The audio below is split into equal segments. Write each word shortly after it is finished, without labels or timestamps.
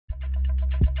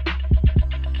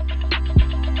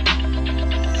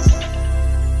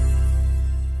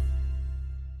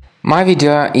My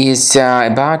video is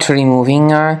about removing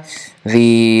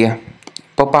the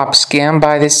pop-up scam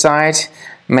by the site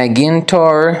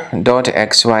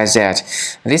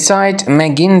Magintor.xyz. This site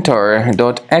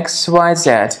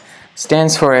Magintor.xyz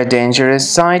stands for a dangerous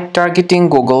site targeting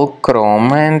Google,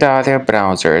 Chrome and other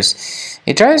browsers.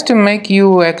 It tries to make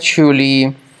you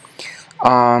actually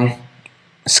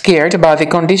scared about the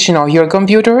condition of your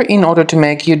computer in order to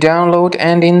make you download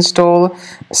and install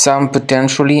some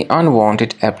potentially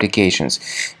unwanted applications.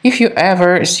 If you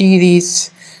ever see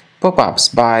these pop-ups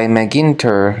by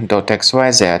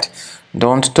Magintor.xyz,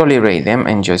 don't tolerate them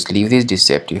and just leave this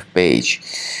deceptive page.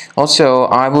 Also,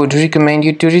 I would recommend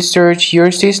you to research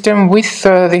your system with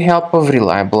the help of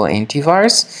reliable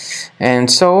antivirus,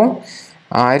 and so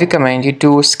I recommend you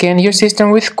to scan your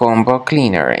system with Combo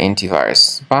Cleaner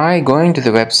antivirus by going to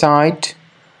the website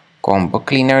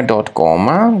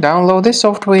combocleaner.com, download the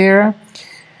software,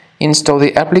 install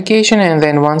the application, and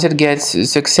then once it gets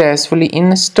successfully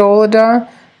installed,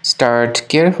 start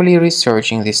carefully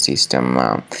researching the system.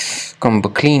 Combo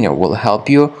Cleaner will help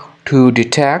you to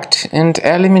detect and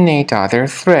eliminate other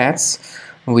threats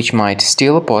which might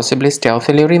still possibly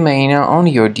stealthily remain on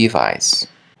your device.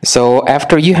 So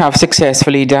after you have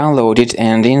successfully downloaded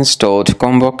and installed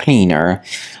Combo Cleaner,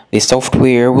 the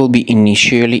software will be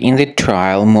initially in the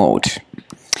trial mode,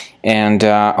 and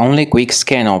only quick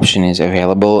scan option is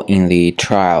available in the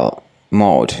trial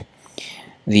mode.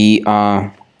 The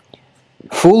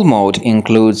full mode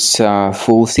includes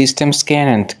full system scan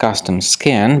and custom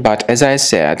scan, but as I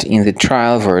said, in the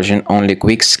trial version only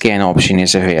quick scan option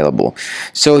is available.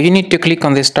 So you need to click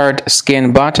on the start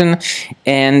scan button,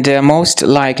 and most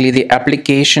likely the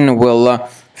application will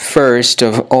first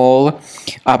of all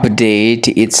update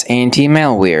its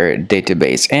anti-malware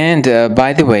database. And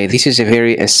by the way, this is a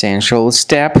very essential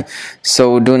step,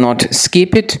 so do not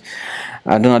skip it.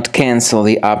 Do not cancel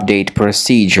the update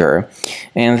procedure,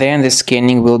 and then the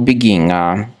scanning will begin.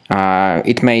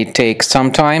 It may take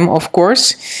some time, of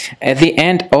course. At the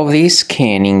end of the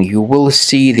scanning, you will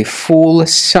see the full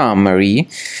summary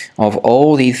of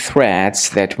all the threats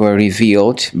that were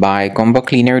revealed by Combo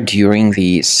Cleaner during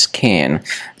the scan.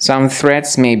 Some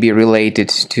threats may be related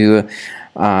to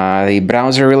the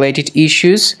browser-related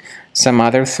issues. Some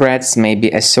other threats may be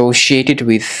associated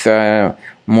with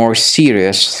more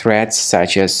serious threats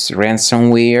such as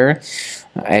ransomware,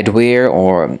 adware,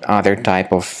 or other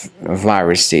type of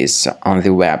viruses on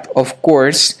the web. Of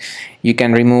course, you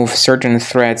can remove certain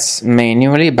threats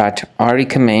manually, but I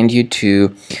recommend you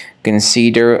to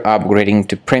consider upgrading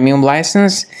to premium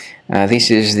license. This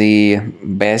is the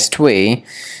best way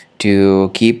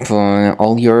to keep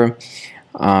all your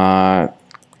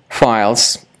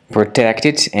files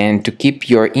protected and to keep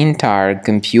your entire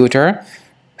computer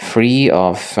free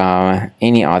of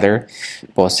any other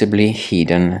possibly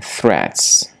hidden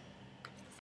threats.